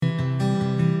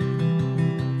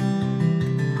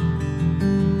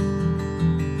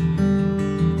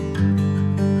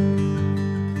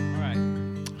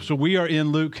So we are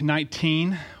in Luke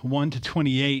 19, 1 to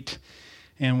 28,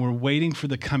 and we're waiting for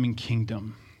the coming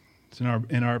kingdom. It's in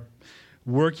our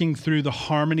working through the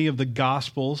harmony of the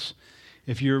Gospels.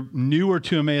 If you're newer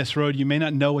to Emmaus Road, you may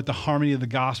not know what the harmony of the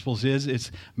Gospels is. It's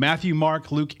Matthew,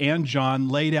 Mark, Luke, and John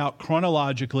laid out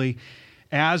chronologically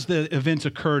as the events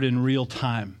occurred in real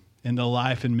time in the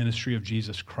life and ministry of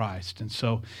Jesus Christ. And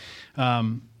so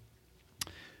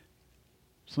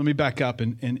let me back up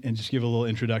and just give a little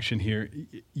introduction here.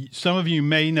 Some of you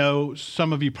may know,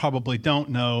 some of you probably don't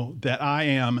know, that I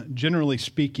am, generally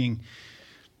speaking,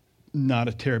 not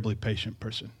a terribly patient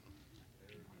person.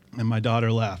 And my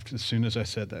daughter laughed as soon as I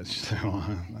said that. She said,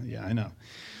 "Oh, yeah, I know."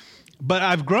 But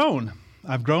I've grown.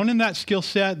 I've grown in that skill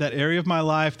set, that area of my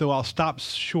life, though I'll stop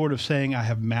short of saying I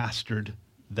have mastered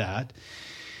that.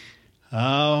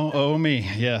 Oh me,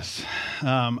 yes.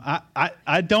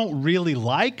 I don't really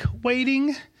like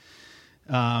waiting,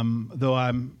 though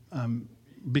I'm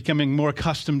becoming more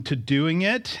accustomed to doing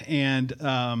it, and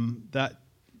in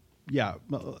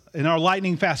our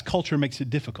lightning fast culture makes it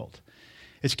difficult.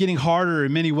 It's getting harder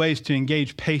in many ways to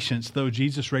engage patience, though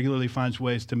Jesus regularly finds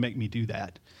ways to make me do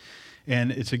that,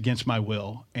 and it's against my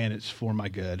will, and it's for my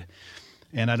good.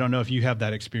 And I don't know if you have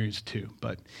that experience too,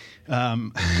 but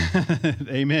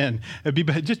amen.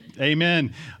 Just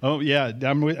amen. Oh yeah,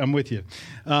 I'm with you.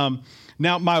 Now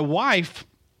my wife,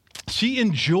 she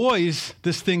enjoys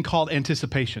this thing called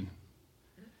anticipation,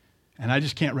 and I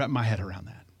just can't wrap my head around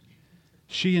that.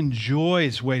 She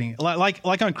enjoys waiting,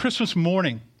 like on Christmas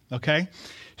morning. Okay,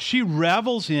 she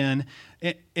revels in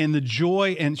the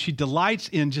joy, and she delights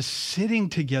in just sitting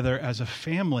together as a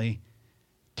family,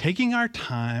 taking our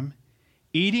time,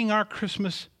 eating our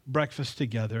Christmas breakfast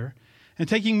together, and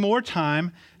taking more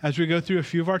time as we go through a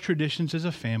few of our traditions as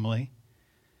a family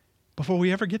before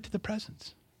we ever get to the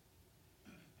presents.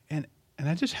 And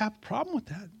I just have a problem with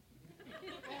that.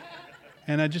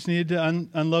 And I just needed to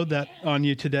unload that on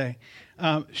you today.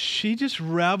 She just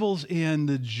revels in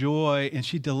the joy, and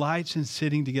she delights in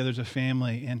sitting together as a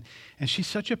family. And she's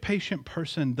such a patient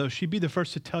person, though she'd be the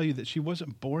first to tell you that she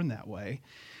wasn't born that way.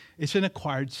 It's an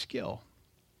acquired skill.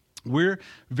 We're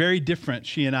very different,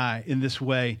 she and I, in this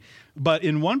way. But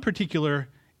in one particular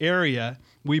area,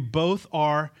 we both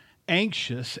are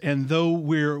anxious, and though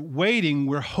we're waiting,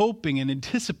 we're hoping and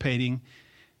anticipating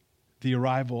the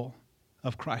arrival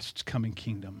of Christ's coming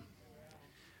kingdom.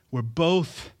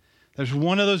 There's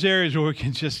one of those areas where we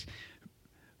can just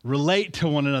relate to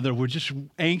one another. We're just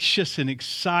anxious and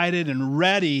excited and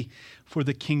ready for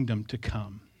the kingdom to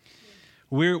come.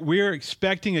 We're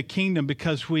expecting a kingdom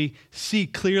because we see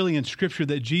clearly in Scripture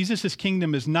that Jesus'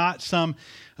 kingdom is not some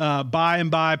by and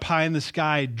by, pie in the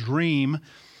sky dream.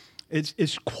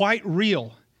 It's quite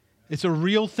real. It's a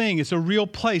real thing. It's a real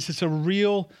place. It's a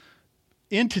real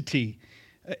entity.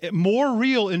 More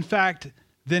real, in fact,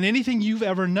 than anything you've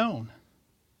ever known.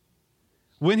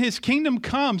 When his kingdom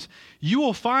comes, you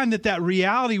will find that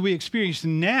reality we experience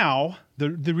now,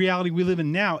 the reality we live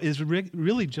in now, is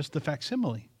really just the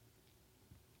facsimile.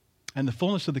 And the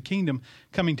fullness of the kingdom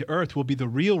coming to earth will be the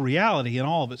real reality in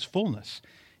all of its fullness.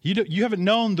 You haven't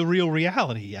known the real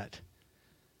reality yet,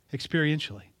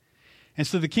 experientially. And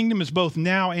so the kingdom is both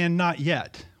now and not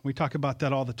yet. We talk about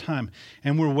that all the time.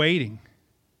 And we're waiting,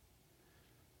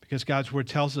 because God's word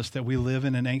tells us that we live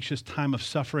in an anxious time of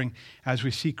suffering as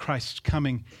we see Christ's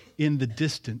coming in the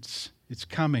distance. It's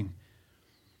coming.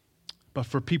 But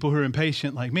for people who are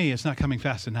impatient like me, it's not coming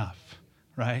fast enough,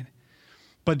 right?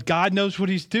 But God knows what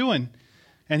he's doing,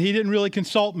 and he didn't really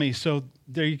consult me, so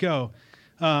there you go.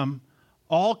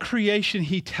 All creation,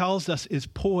 he tells us, is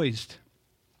poised,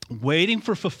 waiting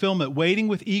for fulfillment, waiting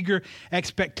with eager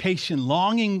expectation,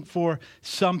 longing for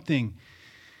something.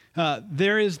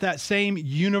 There is that same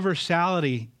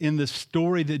universality in the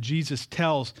story that Jesus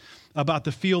tells about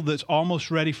the field that's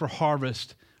almost ready for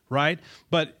harvest, right?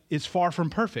 But it's far from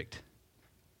perfect.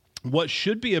 What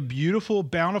should be a beautiful,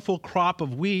 bountiful crop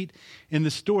of wheat in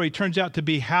the story turns out to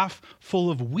be half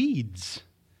full of weeds.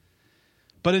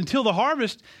 But until the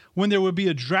harvest, when there would be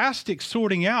a drastic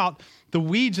sorting out, the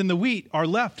weeds and the wheat are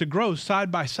left to grow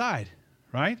side by side,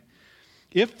 right?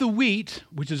 If the wheat,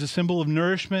 which is a symbol of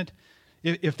nourishment,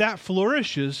 if that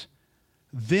flourishes,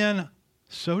 then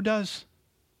so does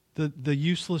the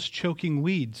useless choking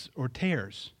weeds or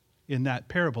tares in that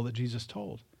parable that Jesus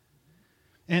told.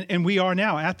 And we are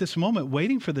now, at this moment,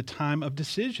 waiting for the time of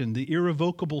decision, the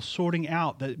irrevocable sorting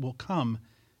out that will come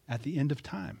at the end of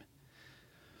time.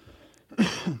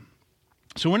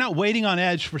 So we're not waiting on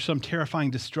edge for some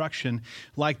terrifying destruction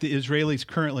like the Israelis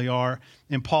currently are.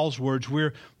 In Paul's words,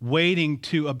 we're waiting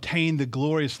to obtain the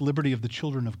glorious liberty of the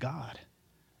children of God.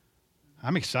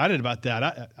 I'm excited about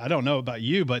that. I don't know about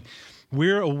you, but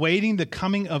we're awaiting the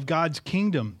coming of God's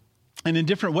kingdom. And in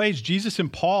different ways, Jesus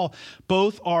and Paul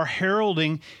both are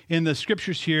heralding in the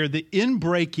scriptures here the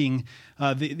inbreaking,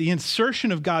 the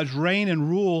insertion of God's reign and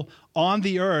rule on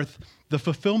the earth, the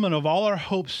fulfillment of all our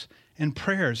hopes and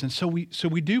prayers. And so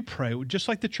we do pray, just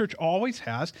like the church always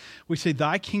has. We say,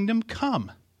 thy kingdom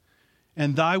come,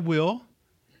 and thy will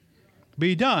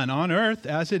be done on earth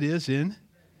as it is in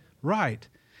right.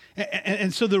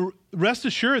 And so the rest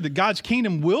assured that God's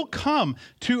kingdom will come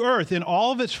to earth in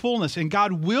all of its fullness, and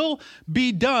God will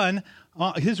be done,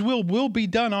 his will be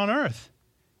done on earth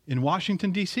in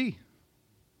Washington, D.C.,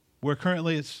 where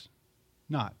currently it's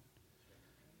not.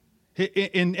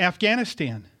 In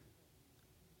Afghanistan,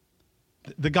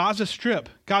 the Gaza Strip,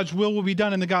 God's will be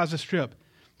done in the Gaza Strip.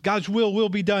 God's will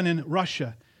be done in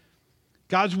Russia.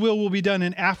 God's will be done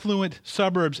in affluent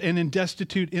suburbs and in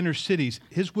destitute inner cities.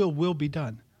 His will be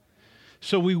done.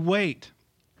 So we wait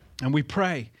and we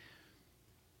pray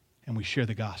and we share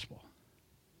the gospel.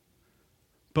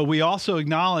 But we also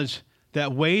acknowledge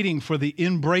that waiting for the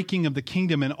inbreaking of the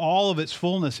kingdom in all of its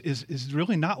fullness is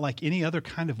really not like any other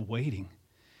kind of waiting.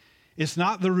 It's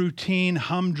not the routine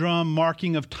humdrum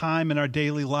marking of time in our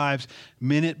daily lives,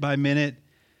 minute by minute,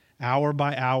 hour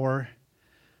by hour.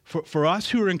 For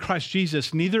us who are in Christ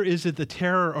Jesus, neither is it the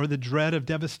terror or the dread of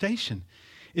devastation.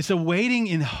 It's a waiting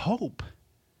in hope.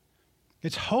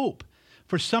 It's hope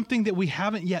for something that we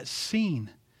haven't yet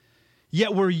seen.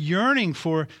 Yet we're yearning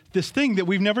for this thing that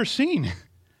we've never seen.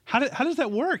 How does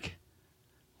that work?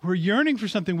 We're yearning for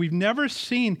something we've never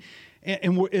seen,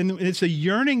 and it's a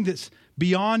yearning that's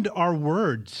beyond our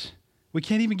words. We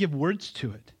can't even give words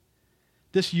to it.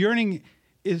 This yearning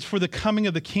is for the coming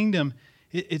of the kingdom.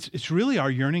 It's really our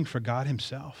yearning for God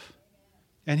himself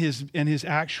and his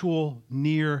actual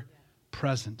near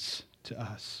presence to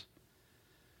us.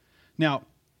 Now,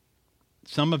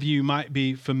 some of you might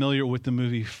be familiar with the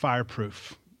movie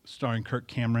Fireproof, starring Kirk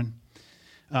Cameron.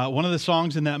 One of the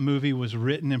songs in that movie was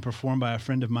written and performed by a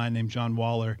friend of mine named John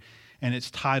Waller, and it's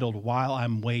titled While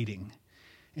I'm Waiting.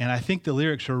 And I think the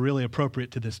lyrics are really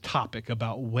appropriate to this topic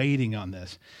about waiting on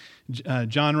this.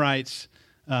 John writes,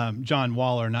 John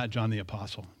Waller, not John the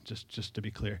Apostle, just to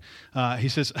be clear. He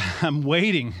says, I'm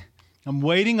waiting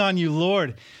on you,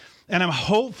 Lord, and I'm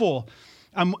hopeful.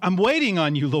 I'm waiting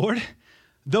on you, Lord.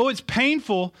 Though it's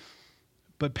painful,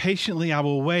 but patiently I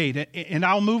will wait. And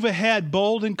I'll move ahead,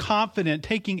 bold and confident,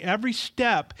 taking every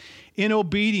step in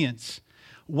obedience.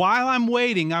 While I'm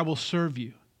waiting, I will serve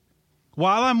you.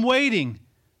 While I'm waiting,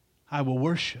 I will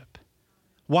worship.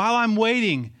 While I'm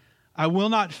waiting, I will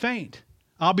not faint.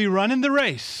 I'll be running the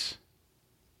race,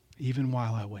 even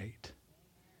while I wait.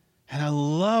 And I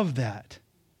love that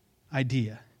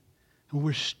idea. And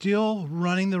we're still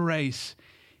running the race,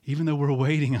 even though we're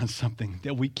waiting on something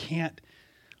that we can't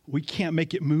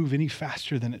make it move any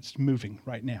faster than it's moving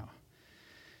right now.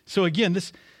 So again,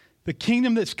 the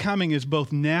kingdom that's coming is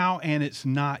both now and it's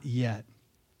not yet.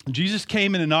 Jesus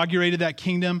came and inaugurated that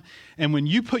kingdom, and when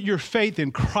you put your faith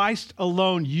in Christ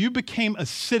alone, you became a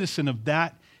citizen of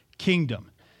that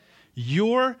kingdom.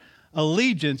 Your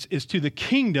allegiance is to the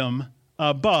kingdom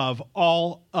above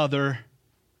all other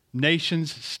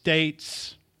nations,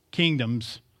 states,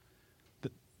 kingdoms.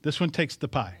 This one takes the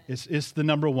pie. It's the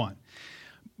number one.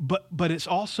 But it's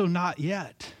also not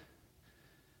yet.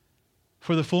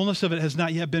 For the fullness of it has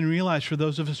not yet been realized for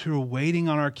those of us who are waiting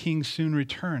on our King's soon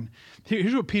return.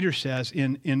 Here's what Peter says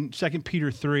in 2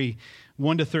 Peter 3,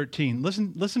 1-13.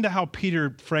 Listen to how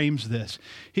Peter frames this.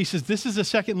 He says, this is the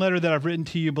second letter that I've written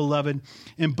to you, beloved.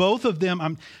 In both of them,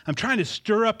 I'm trying to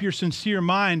stir up your sincere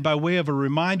mind by way of a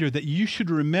reminder that you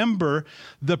should remember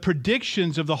the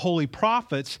predictions of the holy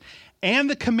prophets and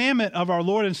the commandment of our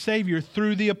Lord and Savior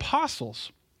through the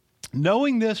apostles.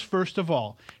 Knowing this, first of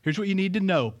all, here's what you need to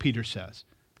know, Peter says,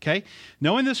 okay?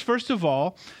 Knowing this, first of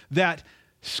all, that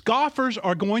scoffers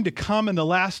are going to come in the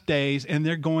last days and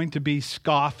they're going to be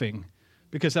scoffing,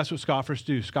 because that's what scoffers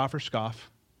do. Scoffers scoff,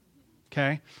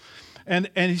 okay? And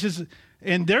he says,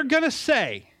 and they're going to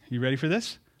say, you ready for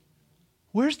this?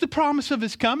 Where's the promise of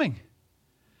his coming?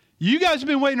 You guys have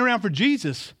been waiting around for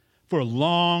Jesus for a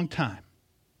long time.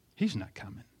 He's not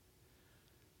coming.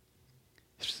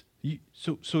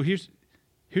 So here's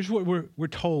what we're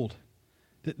told.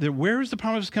 That where is the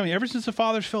promise coming? Ever since the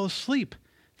fathers fell asleep,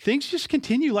 things just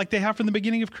continue like they have from the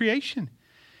beginning of creation.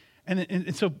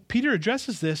 And so Peter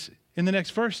addresses this in the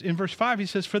next verse. In verse 5, he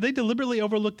says, for they deliberately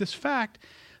overlooked this fact.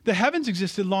 The heavens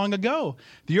existed long ago.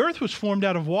 The earth was formed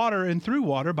out of water and through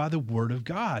water by the word of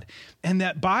God. And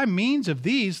that by means of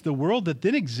these, the world that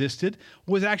then existed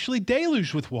was actually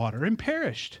deluged with water and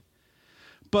perished.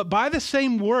 But by the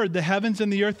same word, the heavens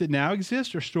and the earth that now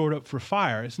exist are stored up for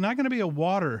fire. It's not going to be a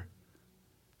water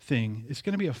thing. It's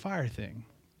going to be a fire thing.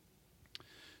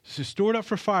 So stored up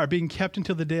for fire, being kept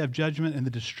until the day of judgment and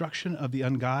the destruction of the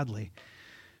ungodly.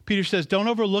 Peter says, don't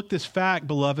overlook this fact,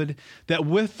 beloved, that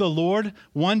with the Lord,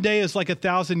 one day is like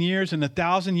 1,000 years, and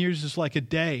 1,000 years is like a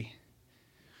day.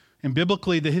 And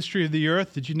biblically, the history of the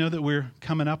earth, did you know that we're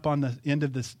coming up on the end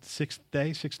of the 6th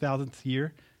day, 6,000th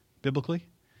year, biblically?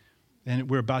 And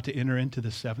we're about to enter into the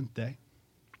 7th day.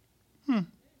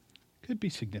 Could be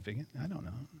significant. I don't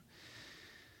know.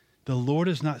 The Lord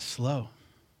is not slow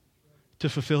to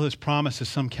fulfill his promise, as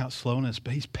some count slowness,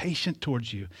 but he's patient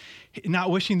towards you, not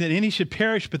wishing that any should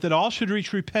perish, but that all should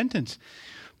reach repentance.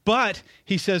 But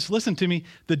he says, listen to me,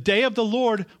 the day of the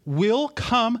Lord will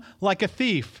come like a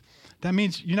thief. That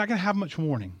means you're not going to have much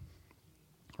warning,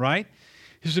 right?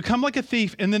 He says, to come like a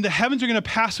thief, and then the heavens are going to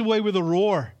pass away with a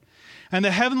roar, and the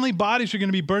heavenly bodies are going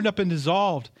to be burned up and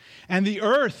dissolved, and the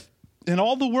earth and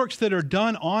all the works that are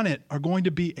done on it are going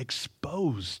to be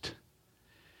exposed.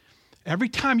 Every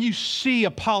time you see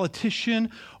a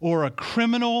politician or a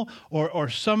criminal or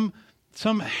some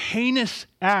heinous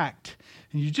act,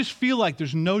 and you just feel like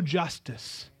there's no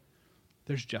justice,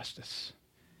 there's justice.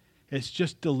 It's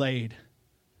just delayed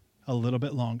a little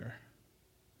bit longer.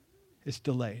 It's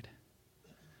delayed.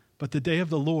 But the day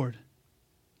of the Lord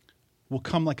will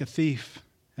come like a thief,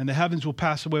 and the heavens will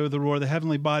pass away with a roar, the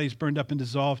heavenly bodies burned up and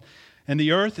dissolved, and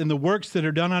the earth and the works that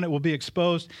are done on it will be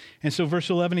exposed. And so verse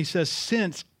 11, he says,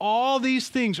 since all these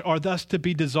things are thus to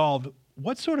be dissolved,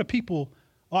 what sort of people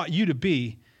ought you to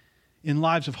be in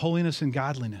lives of holiness and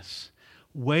godliness,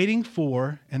 waiting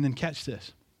for, and then catch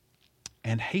this,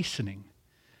 and hastening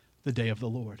the day of the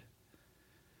Lord?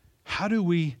 How do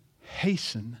we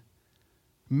hasten,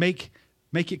 make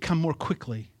it come more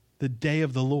quickly, the day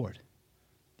of the Lord? Do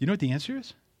you know what the answer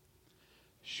is?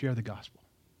 Share the gospel.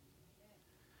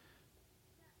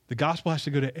 The gospel has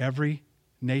to go to every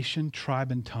nation, tribe,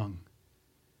 and tongue.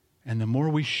 And the more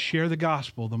we share the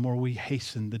gospel, the more we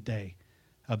hasten the day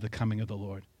of the coming of the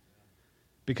Lord.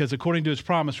 Because according to his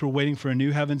promise, we're waiting for a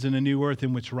new heavens and a new earth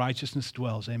in which righteousness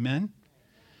dwells. Amen?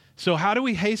 So how do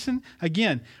we hasten?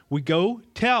 Again, we go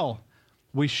tell.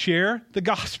 We share the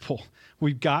gospel.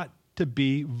 We've got to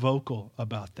be vocal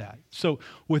about that. So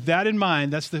with that in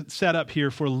mind, that's the setup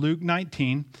here for Luke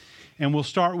 19. And we'll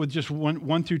start with just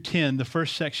 1 through 10, the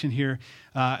first section here.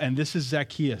 And this is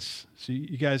Zacchaeus. So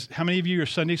you guys, how many of you are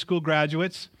Sunday school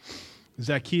graduates?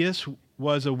 Zacchaeus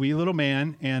was a wee little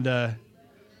man. And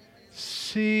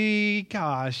he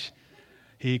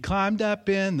climbed up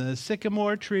in the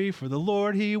sycamore tree for the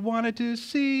Lord he wanted to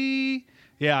see.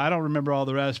 Yeah, I don't remember all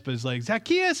the rest, but it's like,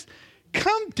 Zacchaeus,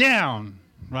 come down,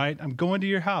 right? I'm going to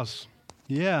your house.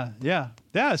 Yeah.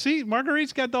 See,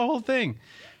 Marguerite's got the whole thing.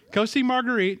 Go see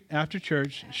Marguerite after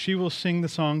church. She will sing the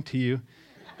song to you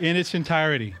in its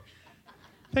entirety.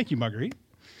 Thank you, Marguerite.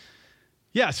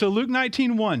 Yeah, so Luke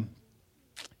 19:1.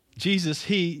 Jesus,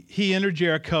 he entered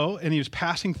Jericho, and he was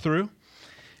passing through.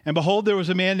 And behold, there was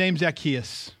a man named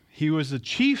Zacchaeus. He was the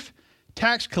chief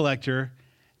tax collector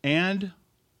and,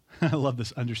 I love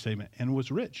this understatement, and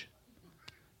was rich.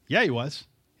 Yeah, he was.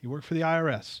 He worked for the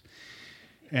IRS.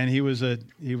 And he was a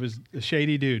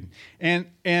shady dude.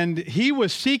 And he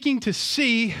was seeking to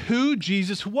see who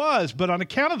Jesus was. But on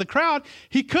account of the crowd,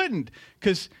 he couldn't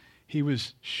because he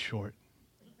was short.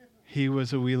 He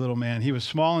was a wee little man. He was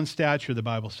small in stature, the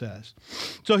Bible says.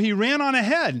 So he ran on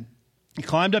ahead. He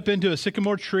climbed up into a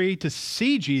sycamore tree to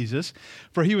see Jesus,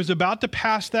 for he was about to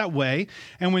pass that way.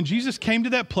 And when Jesus came to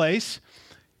that place,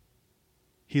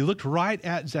 he looked right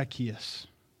at Zacchaeus.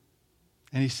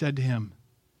 And he said to him,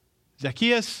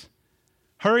 Zacchaeus,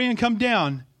 hurry and come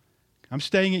down. I'm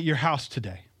staying at your house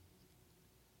today.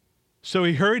 So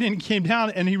he hurried and came down,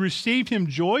 and he received him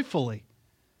joyfully.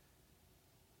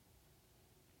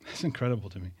 That's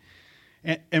incredible to me.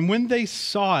 And when they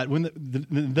saw it, when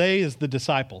they is the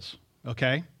disciples,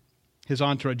 okay? His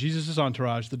entourage, Jesus'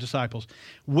 entourage, the disciples.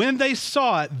 When they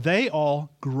saw it, they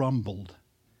all grumbled.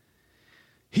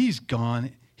 He's gone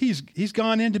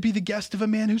in to be the guest of a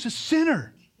man who's a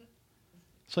sinner.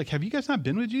 It's like, have you guys not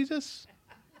been with Jesus?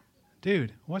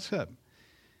 Dude, what's up?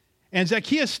 And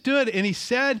Zacchaeus stood and he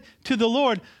said to the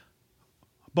Lord,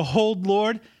 behold,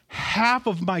 Lord, half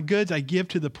of my goods I give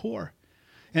to the poor.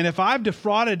 And if I've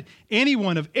defrauded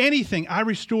anyone of anything, I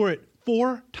restore it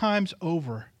 4 times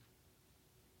over.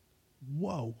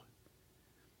 Whoa.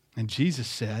 And Jesus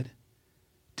said,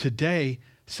 today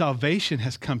salvation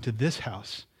has come to this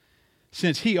house,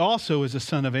 since he also is a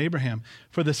son of Abraham.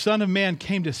 For the Son of Man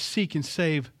came to seek and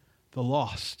save the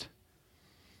lost.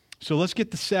 So let's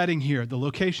get the setting here. The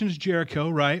location is Jericho,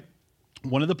 right?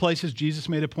 One of the places Jesus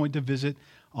made a point to visit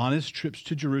on his trips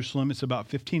to Jerusalem, it's about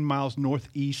 15 miles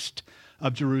northeast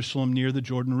of Jerusalem near the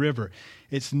Jordan River.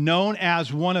 It's known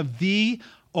as one of the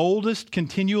oldest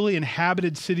continually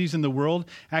inhabited cities in the world.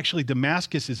 Actually,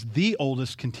 Damascus is the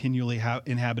oldest continually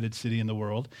inhabited city in the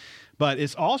world. But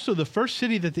it's also the first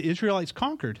city that the Israelites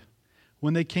conquered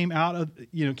when they came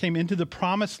into the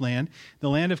promised land, the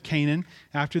land of Canaan,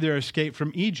 after their escape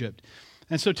from Egypt.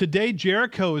 And so today,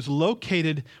 Jericho is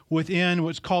located within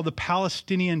what's called the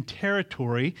Palestinian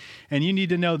territory. And you need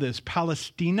to know this.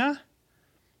 Palestina,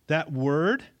 that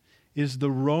word, is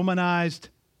the Romanized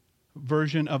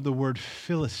version of the word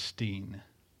Philistine.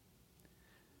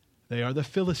 They are the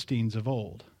Philistines of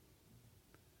old.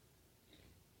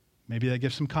 Maybe that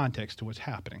gives some context to what's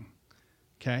happening.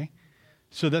 Okay?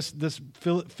 So this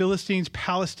Philistines,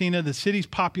 Palestina, the city's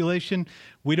population,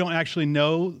 we don't actually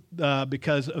know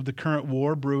because of the current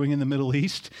war brewing in the Middle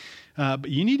East. But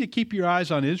you need to keep your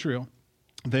eyes on Israel.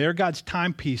 They are God's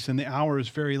timepiece, and the hour is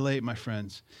very late, my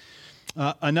friends.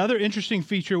 Another interesting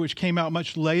feature which came out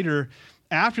much later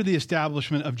after the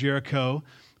establishment of Jericho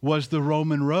was the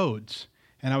Roman roads.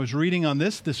 And I was reading on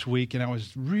this week, and I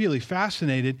was really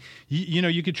fascinated.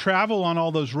 You could travel on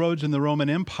all those roads in the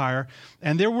Roman Empire,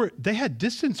 and they had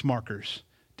distance markers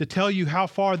to tell you how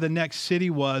far the next city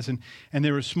was. And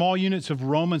there were small units of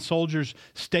Roman soldiers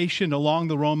stationed along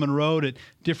the Roman road at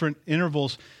different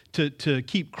intervals to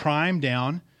keep crime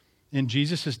down in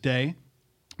Jesus' day.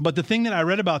 But the thing that I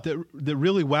read about that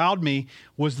really wowed me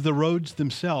was the roads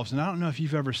themselves. And I don't know if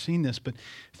you've ever seen this, but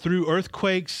through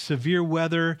earthquakes, severe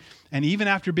weather, and even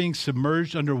after being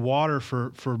submerged underwater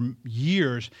for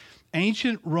years,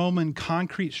 ancient Roman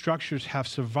concrete structures have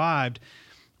survived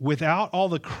without all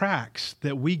the cracks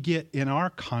that we get in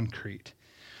our concrete.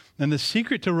 And the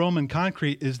secret to Roman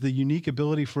concrete is the unique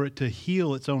ability for it to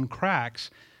heal its own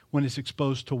cracks when it's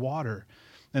exposed to water.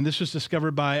 And this was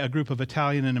discovered by a group of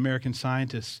Italian and American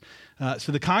scientists.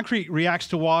 So the concrete reacts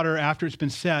to water after it's been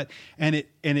set, and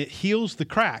it heals the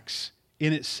cracks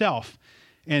in itself.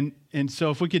 And so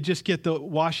if we could just get the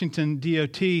Washington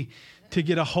DOT to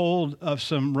get a hold of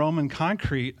some Roman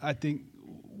concrete, I think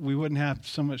we wouldn't have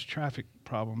so much traffic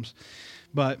problems.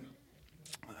 But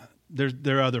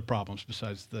there are other problems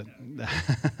besides the.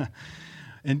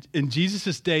 In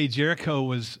Jesus' day, Jericho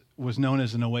was known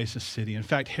as an oasis city. In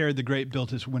fact, Herod the Great built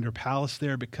his winter palace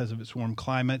there because of its warm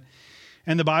climate.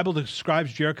 And the Bible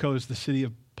describes Jericho as the city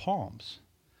of palms,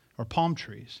 or palm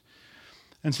trees.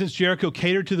 And since Jericho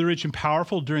catered to the rich and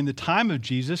powerful during the time of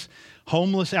Jesus,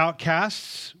 homeless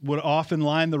outcasts would often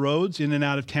line the roads in and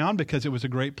out of town because it was a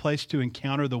great place to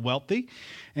encounter the wealthy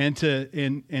and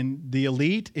the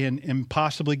elite and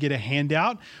possibly get a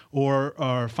handout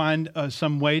or find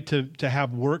some way to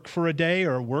have work for a day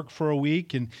or work for a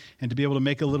week and to be able to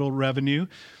make a little revenue.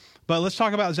 But let's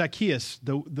talk about Zacchaeus,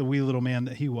 the wee little man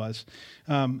that he was.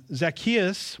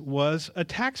 Zacchaeus was a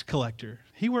tax collector.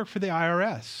 He worked for the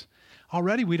IRS.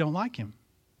 Already we don't like him.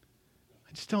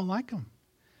 I just don't like him.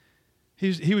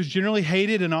 He was generally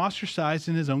hated and ostracized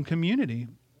in his own community,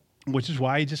 which is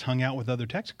why he just hung out with other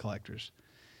tax collectors.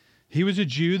 He was a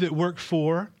Jew that worked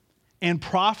for and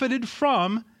profited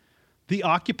from the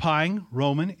occupying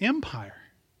Roman Empire.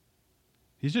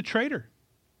 He's a traitor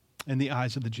in the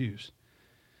eyes of the Jews.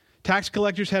 Tax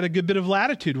collectors had a good bit of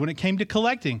latitude when it came to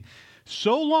collecting.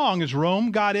 So long as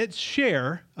Rome got its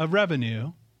share of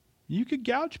revenue, you could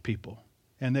gouge people,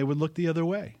 and they would look the other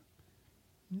way.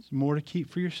 There's more to keep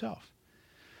for yourself.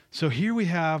 So here we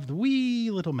have the wee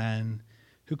little man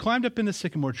who climbed up in the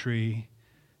sycamore tree,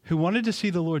 who wanted to see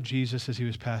the Lord Jesus as he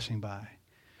was passing by.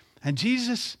 And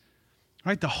Jesus,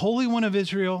 right, the Holy One of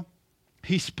Israel,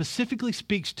 he specifically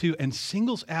speaks to and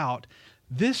singles out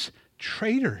this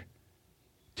traitor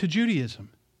to Judaism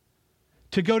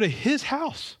to go to his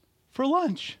house for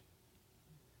lunch.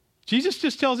 Jesus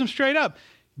just tells him straight up,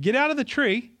 get out of the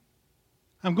tree.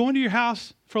 I'm going to your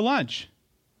house for lunch.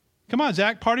 Come on,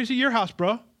 Zach, party's at your house,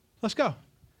 bro. Let's go.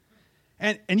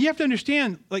 And you have to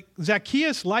understand, like,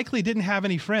 Zacchaeus likely didn't have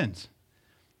any friends,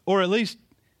 or at least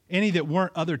any that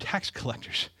weren't other tax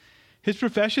collectors. His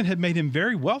profession had made him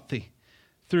very wealthy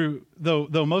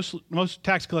though most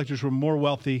tax collectors were more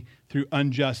wealthy through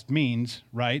unjust means,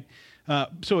 right?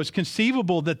 So it's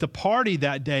conceivable that the party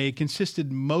that day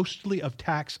consisted mostly of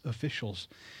tax officials.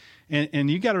 And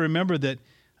you got to remember that,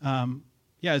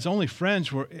 his only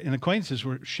friends and acquaintances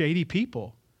were shady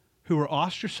people who were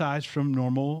ostracized from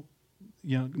normal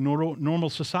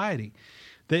society.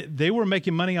 They were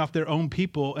making money off their own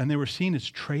people, and they were seen as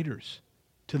traitors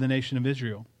to the nation of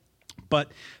Israel.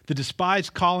 But the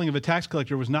despised calling of a tax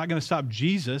collector was not going to stop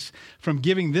Jesus from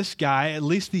giving this guy at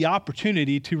least the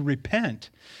opportunity to repent.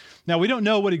 Now, we don't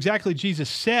know what exactly Jesus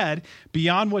said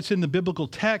beyond what's in the biblical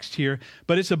text here,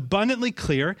 but it's abundantly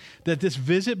clear that this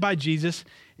visit by Jesus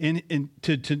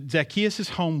to Zacchaeus'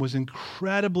 home was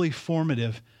incredibly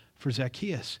formative for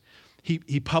Zacchaeus.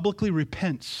 He publicly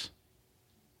repents,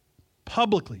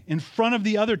 publicly, in front of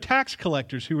the other tax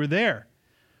collectors who were there.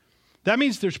 That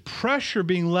means there's pressure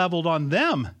being leveled on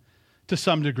them to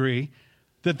some degree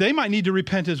that they might need to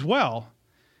repent as well.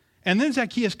 And then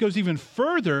Zacchaeus goes even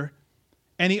further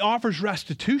and he offers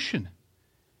restitution.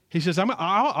 He says,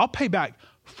 I'll pay back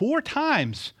 4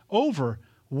 times over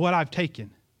what I've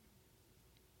taken.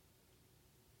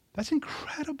 That's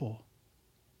incredible.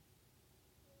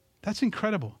 That's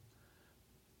incredible.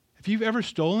 If you've ever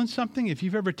stolen something, if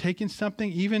you've ever taken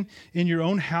something, even in your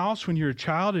own house when you're a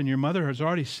child and your mother has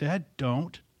already said,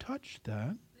 don't touch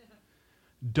that,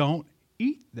 don't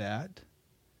eat that,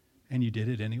 and you did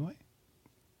it anyway,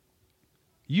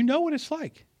 you know what it's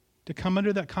like to come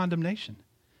under that condemnation.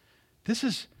 This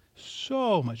is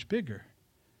so much bigger.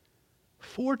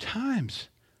 4 times.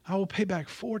 I will pay back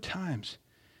 4 times.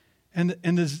 And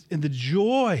the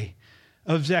joy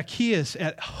of Zacchaeus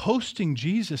at hosting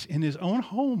Jesus in his own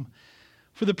home,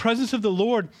 for the presence of the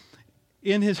Lord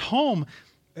in his home,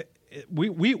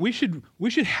 we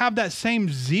should have that same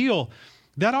zeal.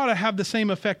 That ought to have the same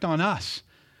effect on us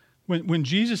when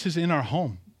Jesus is in our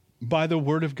home by the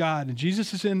Word of God, and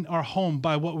Jesus is in our home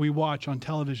by what we watch on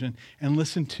television and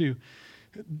listen to.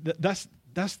 That's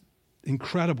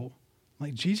incredible.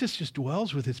 Like, Jesus just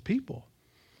dwells with his people.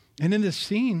 And in this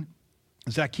scene,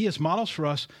 Zacchaeus models for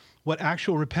us what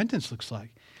actual repentance looks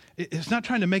like. It's not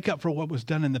trying to make up for what was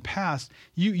done in the past.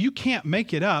 You can't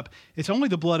make it up. It's only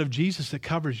the blood of Jesus that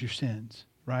covers your sins,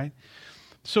 right?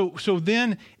 So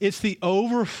then it's the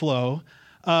overflow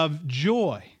of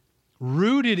joy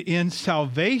rooted in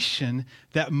salvation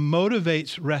that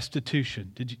motivates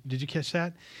restitution. Did you catch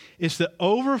that? It's the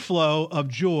overflow of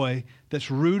joy that's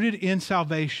rooted in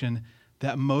salvation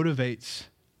that motivates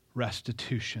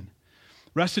restitution.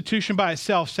 Restitution by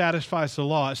itself satisfies the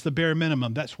law. It's the bare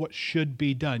minimum. That's what should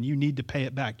be done. You need to pay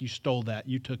it back. You stole that.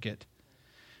 You took it.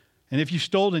 And if you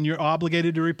stole it, you're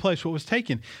obligated to replace what was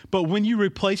taken. But when you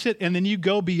replace it and then you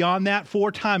go beyond that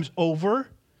 4 times over,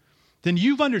 then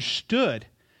you've understood,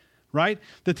 right,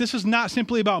 that this is not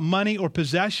simply about money or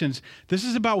possessions. This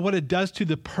is about what it does to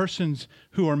the persons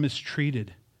who are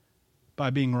mistreated by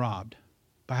being robbed,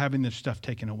 by having their stuff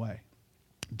taken away.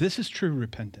 This is true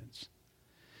repentance,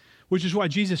 which is why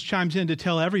Jesus chimes in to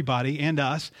tell everybody and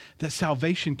us that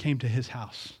salvation came to his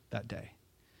house that day.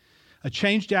 A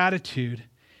changed attitude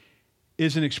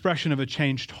is an expression of a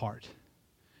changed heart.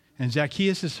 And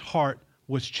Zacchaeus' heart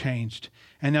was changed.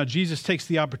 And now Jesus takes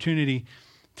the opportunity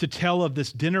to tell of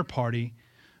this dinner party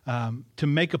to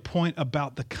make a point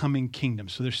about the coming kingdom.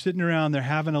 So they're sitting around, they're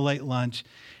having a late lunch,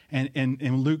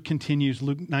 and Luke continues,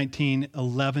 Luke 19,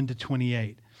 11 to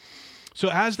 28. So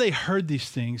as they heard these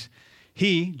things,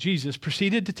 he, Jesus,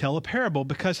 proceeded to tell a parable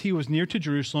because he was near to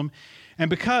Jerusalem and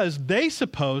because they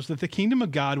supposed that the kingdom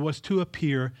of God was to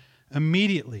appear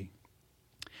immediately.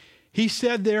 He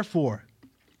said, therefore,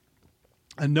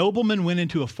 a nobleman went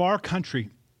into a far country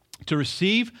to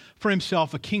receive for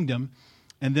himself a kingdom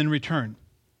and then return.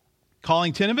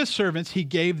 Calling 10 of his servants, he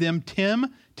gave them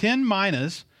 10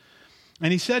 minas,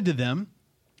 and he said to them,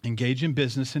 engage in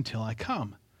business until I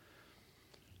come.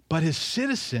 But his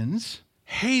citizens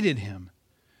hated him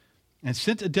and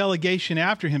sent a delegation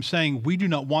after him saying, we do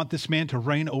not want this man to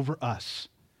reign over us.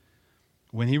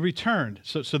 When he returned,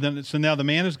 so now the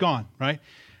man is gone, right?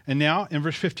 And now in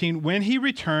verse 15, when he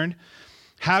returned,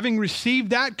 having received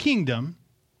that kingdom,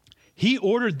 he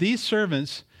ordered these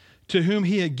servants to whom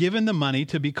he had given the money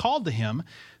to be called to him,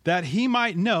 that he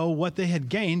might know what they had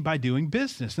gained by doing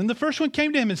business. And the first one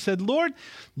came to him and said, Lord,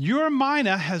 your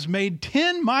mina has made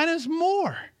 10 minas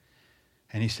more.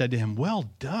 And he said to him, well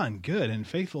done, good and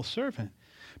faithful servant.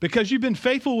 Because you've been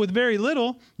faithful with very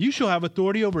little, you shall have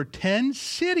authority over 10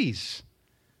 cities.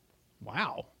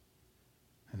 Wow.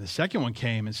 And the second one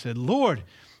came and said, Lord,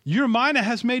 your mina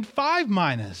has made 5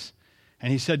 minas.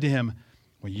 And he said to him,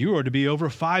 well, you are to be over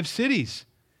 5 cities.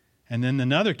 And then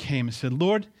another came and said,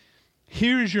 Lord,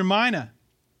 here is your mina,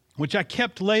 which I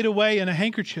kept laid away in a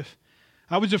handkerchief.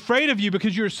 I was afraid of you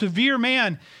because you're a severe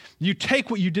man. You take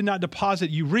what you did not deposit.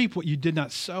 You reap what you did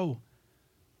not sow.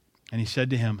 And he said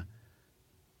to him,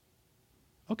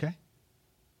 okay,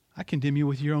 I condemn you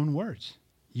with your own words,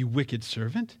 you wicked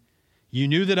servant. You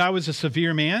knew that I was a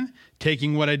severe man,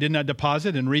 taking what I did not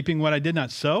deposit and reaping what I did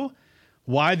not sow.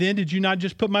 Why then did you not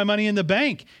just put my money in the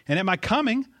bank? And at my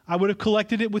coming, I would have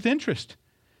collected it with interest.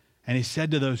 And he said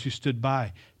to those who stood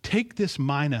by, take this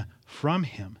mina from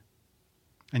him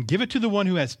and give it to the one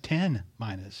who has 10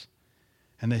 minas.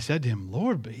 And they said to him,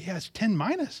 Lord, but he has 10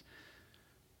 minas.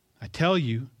 I tell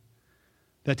you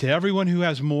that to everyone who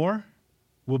has more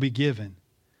will be given,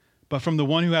 but from the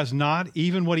one who has not,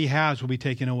 even what he has will be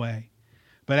taken away.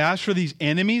 But as for these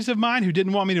enemies of mine who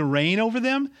didn't want me to reign over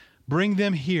them, bring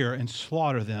them here and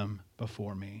slaughter them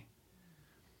before me.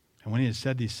 And when he had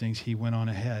said these things, he went on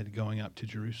ahead, going up to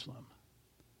Jerusalem.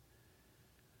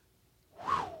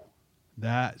 Whew,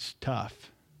 that's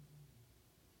tough.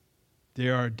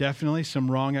 There are definitely some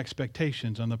wrong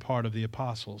expectations on the part of the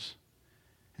apostles.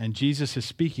 And Jesus is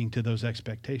speaking to those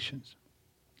expectations,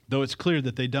 though it's clear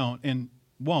that they don't and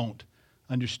won't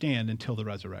understand until the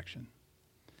resurrection.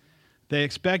 They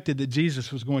expected that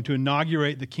Jesus was going to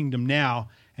inaugurate the kingdom now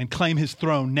and claim his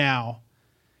throne now.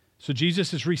 So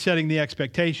Jesus is resetting the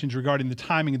expectations regarding the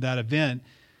timing of that event,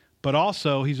 but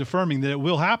also he's affirming that it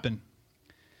will happen.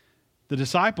 The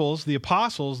disciples, the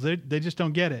apostles, they just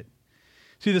don't get it.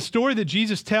 See, the story that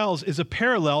Jesus tells is a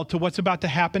parallel to what's about to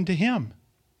happen to him.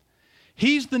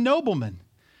 He's the nobleman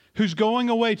who's going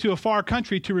away to a far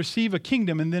country to receive a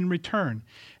kingdom and then return.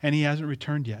 And he hasn't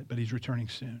returned yet, but he's returning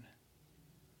soon.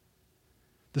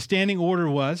 The standing order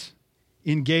was,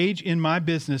 engage in my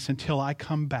business until I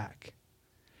come back.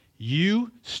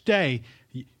 You stay.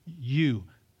 You.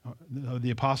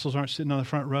 The apostles aren't sitting on the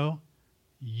front row.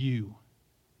 You.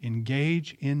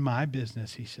 Engage in my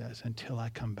business, he says, until I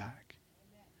come back.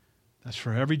 That's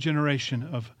for every generation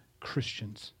of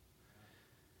Christians.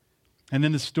 And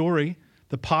then the story,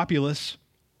 the populace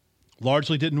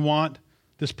largely didn't want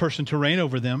this person to reign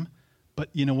over them, but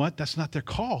you know what? That's not their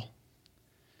call.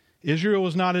 Israel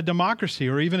was not a democracy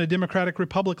or even a democratic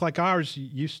republic like ours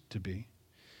used to be.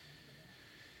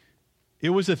 It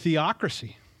was a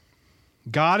theocracy.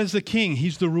 God is the king.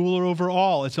 He's the ruler over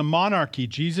all. It's a monarchy.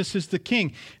 Jesus is the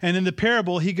king. And in the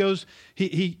parable,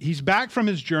 he's back from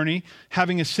his journey,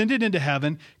 having ascended into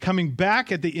heaven, coming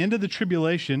back at the end of the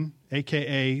tribulation,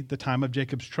 a.k.a. the time of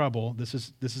Jacob's trouble. This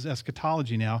is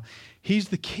eschatology now. He's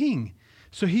the king.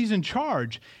 So he's in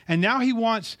charge. And now he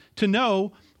wants to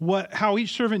know how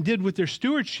each servant did with their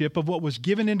stewardship of what was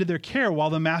given into their care while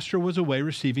the master was away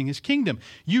receiving his kingdom.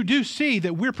 You do see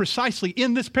that we're precisely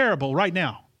in this parable right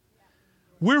now.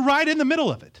 We're right in the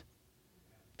middle of it.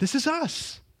 This is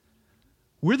us.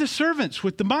 We're the servants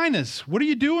with the minas. What are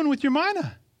you doing with your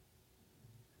mina?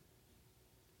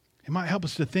 It might help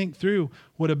us to think through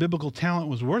what a biblical talent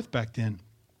was worth back then.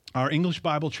 Our English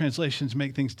Bible translations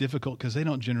make things difficult because they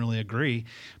don't generally agree.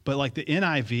 But like the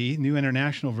NIV, New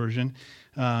International Version,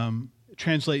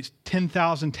 translates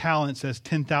 10,000 talents as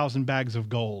 10,000 bags of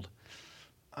gold.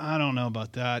 I don't know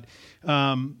about that.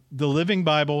 The Living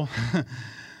Bible...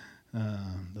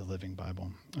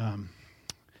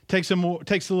 takes a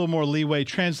little more leeway,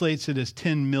 translates it as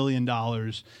 $10 million,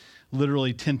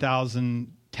 literally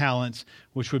 10,000 talents,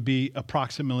 which would be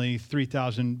approximately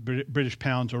 3,000 British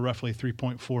pounds or roughly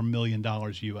 $3.4 million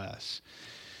US.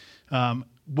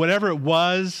 Whatever it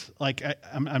was,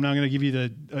 I'm not going to give you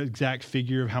the exact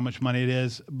figure of how much money it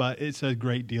is, but it's a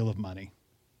great deal of money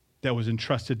that was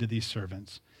entrusted to these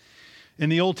servants. In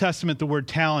the Old Testament, the word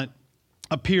talent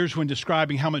appears when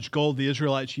describing how much gold the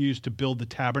Israelites used to build the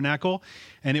tabernacle,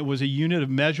 and it was a unit of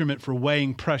measurement for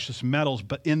weighing precious metals.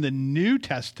 But in the New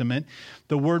Testament,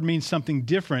 the word means something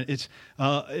different. It's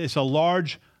a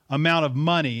large amount of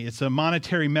money. It's a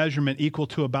monetary measurement equal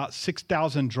to about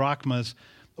 6,000 drachmas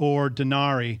or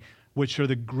denarii, which are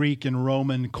the Greek and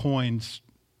Roman coins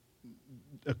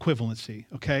equivalency,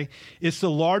 okay? It's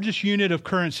the largest unit of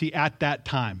currency at that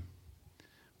time.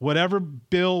 Whatever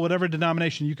bill, whatever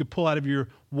denomination you could pull out of your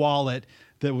wallet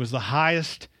that was the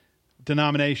highest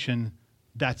denomination,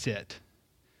 that's it.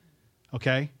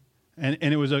 Okay? And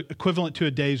it was equivalent to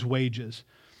a day's wages.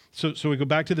 So we go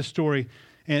back to the story,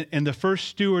 and the first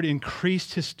steward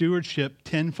increased his stewardship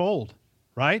tenfold,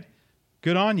 right?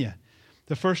 Good on you.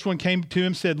 The first one came to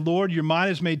him, said, Lord, your mina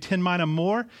has made 10 mina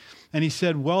more. And he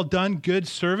said, well done, good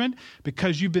servant,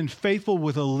 because you've been faithful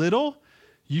with a little,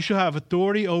 you shall have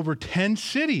authority over 10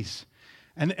 cities.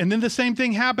 And then the same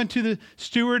thing happened to the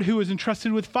steward who was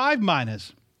entrusted with 5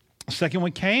 minas. The second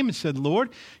one came and said, Lord,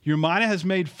 your mina has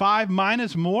made 5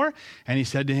 minas more. And he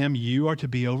said to him, you are to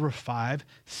be over 5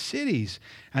 cities.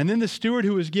 And then the steward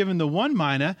who was given the 1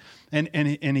 mina and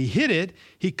he hid it,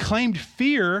 he claimed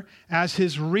fear as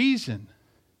his reason.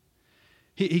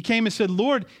 He came and said,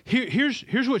 Lord,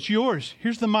 here's what's yours.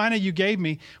 Here's the mina you gave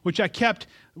me, which I kept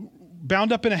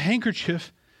bound up in a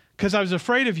handkerchief because I was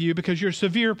afraid of you, because you're a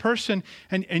severe person,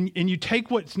 and you take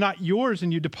what's not yours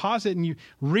and you deposit and you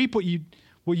reap what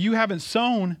you haven't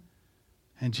sown.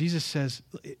 And Jesus says,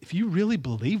 if you really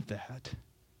believe that,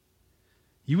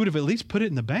 you would have at least put it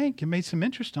in the bank and made some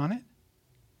interest on it.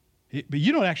 But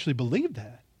you don't actually believe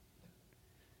that.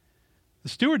 The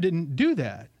steward didn't do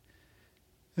that.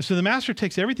 And so the master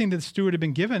takes everything that the steward had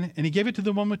been given and he gave it to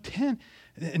the one with 10.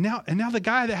 And now the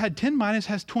guy that had 10 minas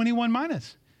has 21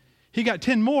 minas. He got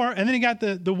 10 more, and then he got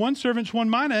the one servant's 1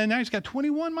 mina, and now he's got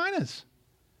 21 minas.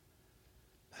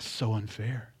 That's so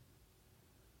unfair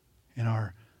in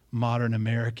our modern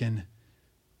American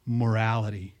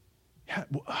morality. Yeah,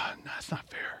 no, it's not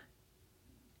fair.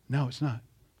 No, it's not.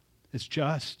 It's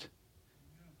just.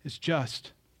 It's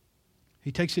just.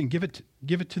 He takes it and give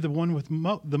it to the one with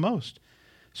the most.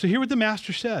 So hear what the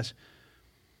master says.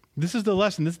 This is the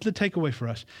lesson. This is the takeaway for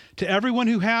us. To everyone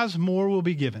who has, more will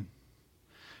be given.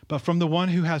 But from the one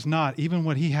who has not, even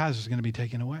what he has is going to be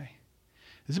taken away.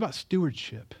 This is about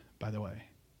stewardship, by the way.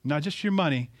 Not just your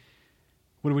money.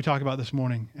 What did we talk about this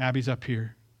morning? Abby's up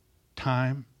here.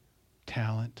 Time,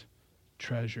 talent,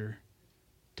 treasure,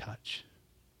 touch.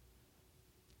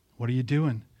 What are you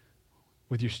doing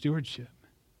with your stewardship?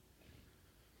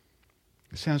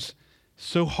 It sounds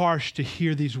so harsh to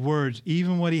hear these words.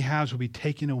 Even what he has will be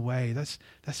taken away. That's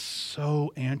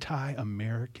so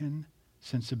anti-American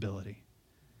sensibility.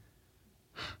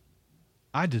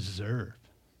 I deserve.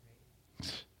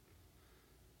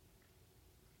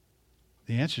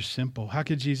 The answer's simple. How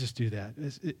could Jesus do that?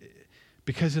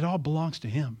 Because it all belongs to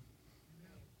him.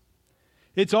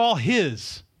 It's all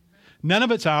his. None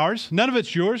of it's ours. None of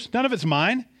it's yours. None of it's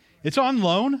mine. It's on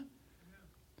loan.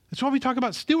 That's why we talk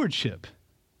about stewardship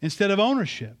instead of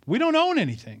ownership. We don't own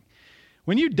anything.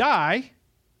 When you die,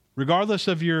 regardless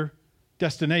of your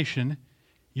destination,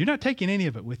 you're not taking any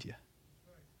of it with you.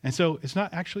 And so it's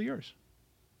not actually yours.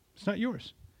 It's not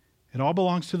yours. It all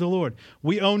belongs to the Lord.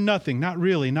 We own nothing, not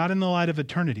really, not in the light of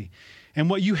eternity. And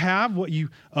what you have, what you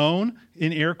own,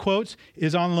 in air quotes,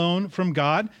 is on loan from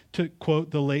God, to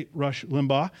quote the late Rush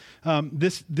Limbaugh.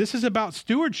 This is about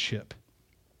stewardship.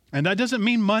 And that doesn't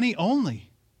mean money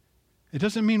only. It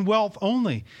doesn't mean wealth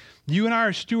only. You and I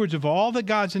are stewards of all that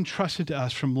God's entrusted to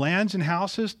us, from lands and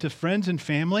houses to friends and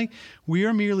family. We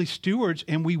are merely stewards,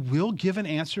 and we will give an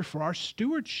answer for our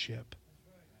stewardship.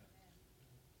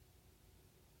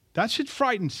 That should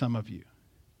frighten some of you.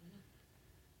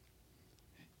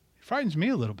 It frightens me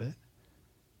a little bit.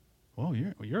 Well,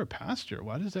 you're a pastor.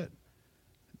 Why does that?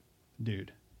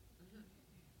 Dude,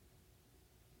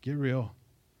 get real.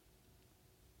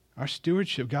 Our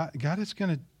stewardship, God is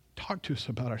going to talk to us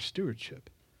about our stewardship.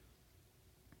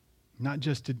 Not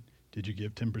just did you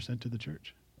give 10% to the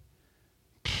church?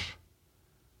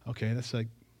 Okay, that's like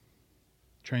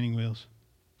training wheels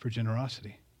for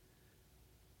generosity.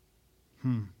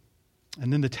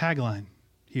 And then the tagline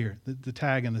here, the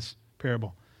tag in this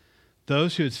parable.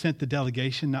 Those who had sent the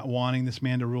delegation, not wanting this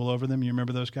man to rule over them, you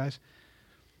remember those guys?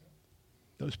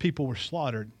 Those people were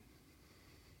slaughtered,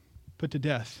 put to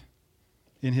death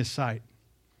in his sight.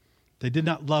 They did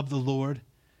not love the Lord,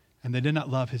 and they did not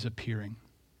love his appearing.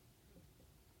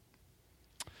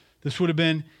 This would have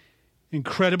been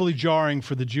incredibly jarring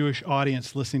for the Jewish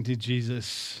audience listening to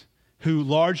Jesus, who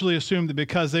largely assumed that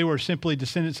because they were simply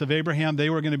descendants of Abraham, they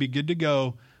were going to be good to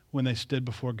go when they stood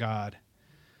before God.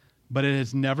 But it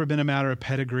has never been a matter of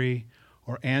pedigree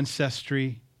or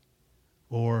ancestry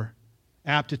or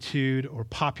aptitude or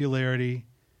popularity.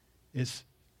 It's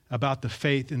about the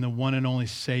faith in the one and only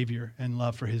Savior and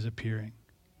love for his appearing.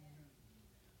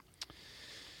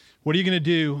 What are you going to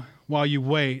do while you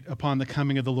wait upon the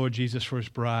coming of the Lord Jesus for his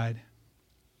bride?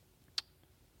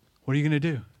 What are you going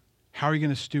to do? How are you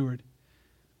going to steward?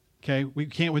 Okay, we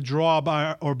can't withdraw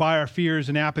by our fears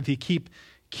and apathy.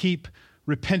 Keep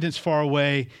repentance far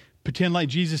away. Pretend like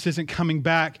Jesus isn't coming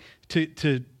back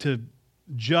to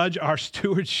judge our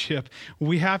stewardship.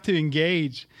 We have to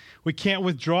engage. We can't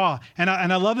withdraw. And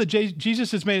I love that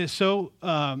Jesus has made it so,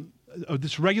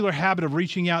 this regular habit of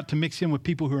reaching out to mix in with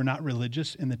people who are not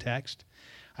religious in the text.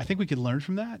 I think we could learn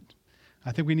from that.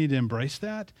 I think we need to embrace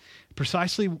that.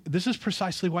 This is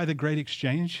precisely why the Great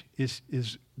Exchange is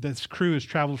this crew has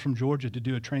traveled from Georgia to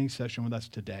do a training session with us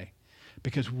today,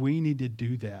 because we need to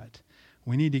do that.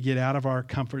 We need to get out of our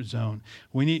comfort zone.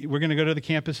 We're going to go to the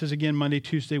campuses again Monday,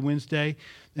 Tuesday, Wednesday,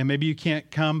 and maybe you can't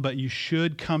come, but you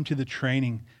should come to the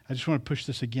training. I just want to push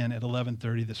this again at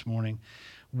 11:30 this morning.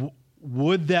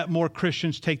 Would that more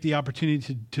Christians take the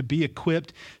opportunity to be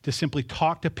equipped to simply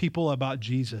talk to people about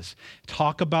Jesus,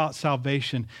 talk about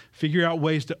salvation, figure out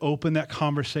ways to open that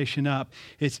conversation up.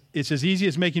 It's as easy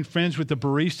as making friends with the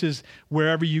baristas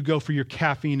wherever you go for your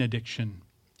caffeine addiction,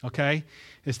 okay?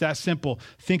 It's that simple.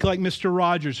 Think like Mr.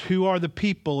 Rogers. Who are the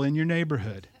people in your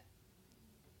neighborhood?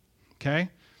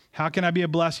 Okay? How can I be a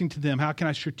blessing to them? How can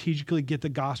I strategically get the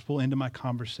gospel into my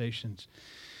conversations?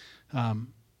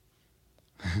 I'm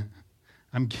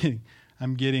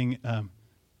getting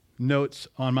notes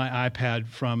on my iPad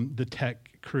from the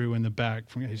tech crew in the back.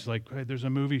 He's like, hey, there's a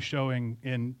movie showing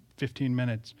in 15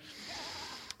 minutes.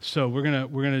 So we're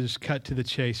gonna just cut to the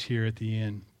chase here at the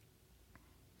end.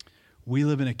 We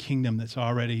live in a kingdom that's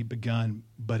already begun,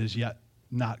 but is yet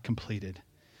not completed.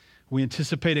 We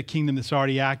anticipate a kingdom that's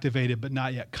already activated, but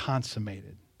not yet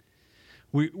consummated.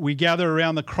 We gather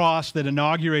around the cross that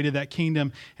inaugurated that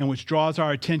kingdom and which draws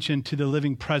our attention to the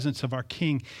living presence of our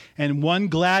King. And one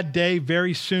glad day,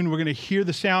 very soon, we're going to hear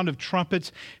the sound of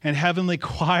trumpets and heavenly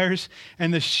choirs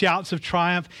and the shouts of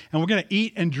triumph. And we're going to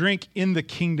eat and drink in the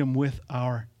kingdom with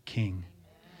our King.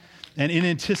 And in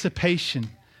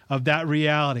anticipation of that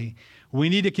reality, we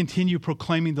need to continue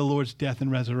proclaiming the Lord's death and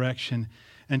resurrection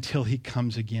until he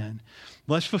comes again.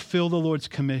 Let's fulfill the Lord's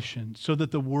commission so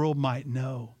that the world might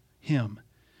know him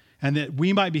and that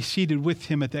we might be seated with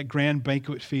him at that grand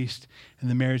banquet feast in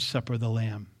the marriage supper of the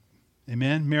Lamb.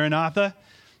 Amen. Maranatha,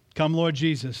 come Lord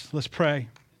Jesus. Let's pray.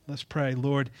 Let's pray.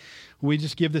 Lord, we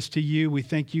just give this to you. We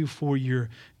thank you for your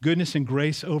goodness and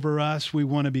grace over us. We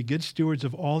want to be good stewards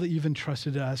of all that you've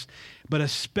entrusted to us, but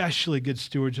especially good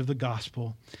stewards of the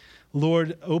gospel.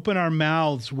 Lord, open our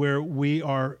mouths where we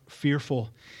are fearful.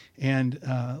 And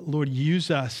Lord, use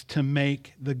us to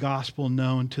make the gospel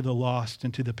known to the lost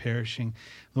and to the perishing.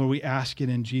 Lord, we ask it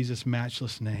in Jesus'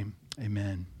 matchless name.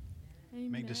 Amen.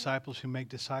 Amen. Make disciples who make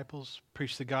disciples.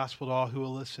 Preach the gospel to all who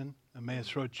will listen.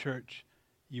 Emmaus Road Church,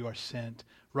 you are sent.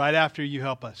 Right after you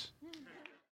help us.